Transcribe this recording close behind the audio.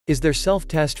Is there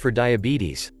self-test for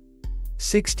diabetes?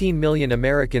 16 million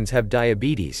Americans have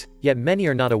diabetes, yet many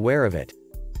are not aware of it.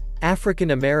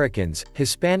 African Americans,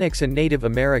 Hispanics and Native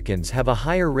Americans have a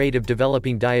higher rate of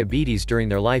developing diabetes during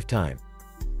their lifetime.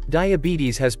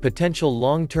 Diabetes has potential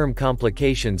long-term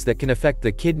complications that can affect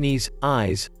the kidneys,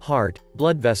 eyes, heart,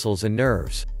 blood vessels and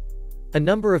nerves. A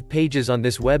number of pages on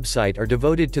this website are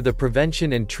devoted to the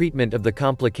prevention and treatment of the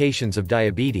complications of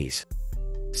diabetes.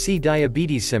 See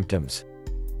diabetes symptoms.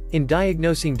 In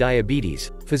diagnosing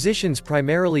diabetes, physicians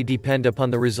primarily depend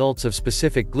upon the results of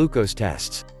specific glucose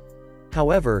tests.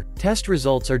 However, test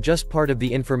results are just part of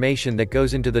the information that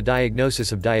goes into the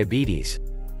diagnosis of diabetes.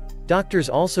 Doctors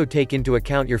also take into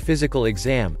account your physical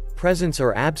exam, presence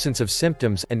or absence of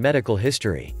symptoms, and medical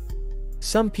history.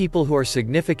 Some people who are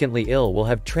significantly ill will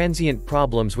have transient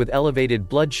problems with elevated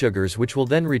blood sugars which will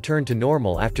then return to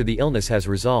normal after the illness has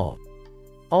resolved.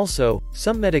 Also,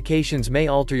 some medications may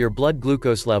alter your blood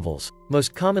glucose levels,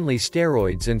 most commonly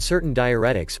steroids and certain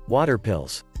diuretics, water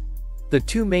pills. The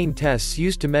two main tests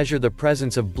used to measure the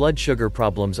presence of blood sugar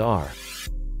problems are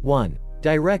 1.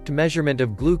 Direct measurement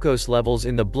of glucose levels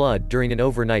in the blood during an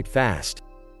overnight fast.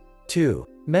 2.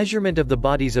 Measurement of the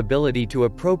body's ability to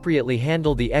appropriately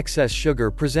handle the excess sugar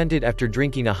presented after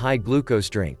drinking a high glucose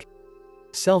drink.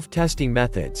 Self-testing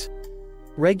methods.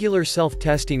 Regular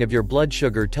self-testing of your blood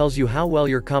sugar tells you how well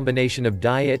your combination of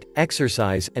diet,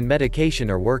 exercise, and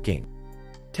medication are working.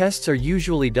 Tests are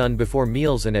usually done before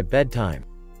meals and at bedtime.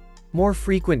 More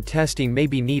frequent testing may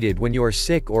be needed when you are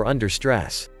sick or under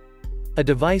stress. A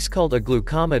device called a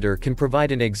glucometer can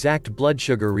provide an exact blood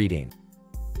sugar reading.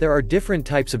 There are different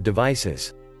types of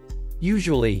devices.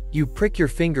 Usually, you prick your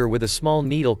finger with a small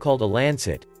needle called a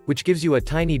lancet, which gives you a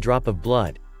tiny drop of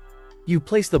blood. You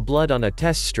place the blood on a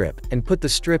test strip, and put the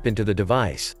strip into the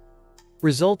device.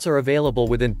 Results are available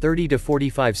within 30 to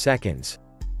 45 seconds.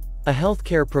 A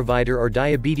healthcare provider or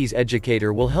diabetes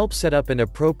educator will help set up an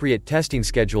appropriate testing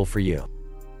schedule for you.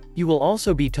 You will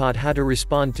also be taught how to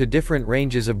respond to different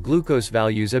ranges of glucose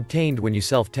values obtained when you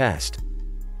self-test.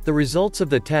 The results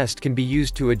of the test can be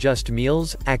used to adjust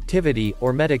meals, activity,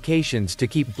 or medications to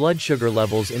keep blood sugar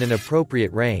levels in an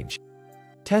appropriate range.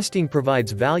 Testing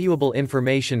provides valuable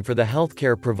information for the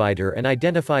healthcare provider and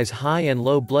identifies high and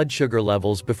low blood sugar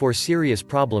levels before serious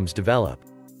problems develop.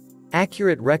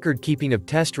 Accurate record-keeping of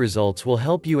test results will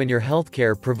help you and your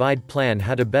healthcare provider plan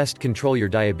how to best control your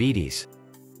diabetes.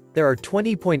 There are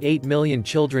 20.8 million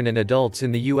children and adults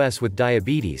in the US with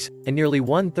diabetes, and nearly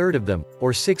one-third of them,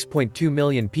 or 6.2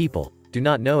 million people, do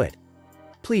not know it.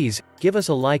 Please, give us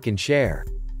a like and share.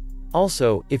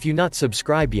 Also, if you not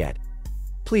subscribed yet,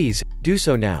 please, do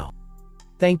so now.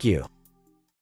 Thank you.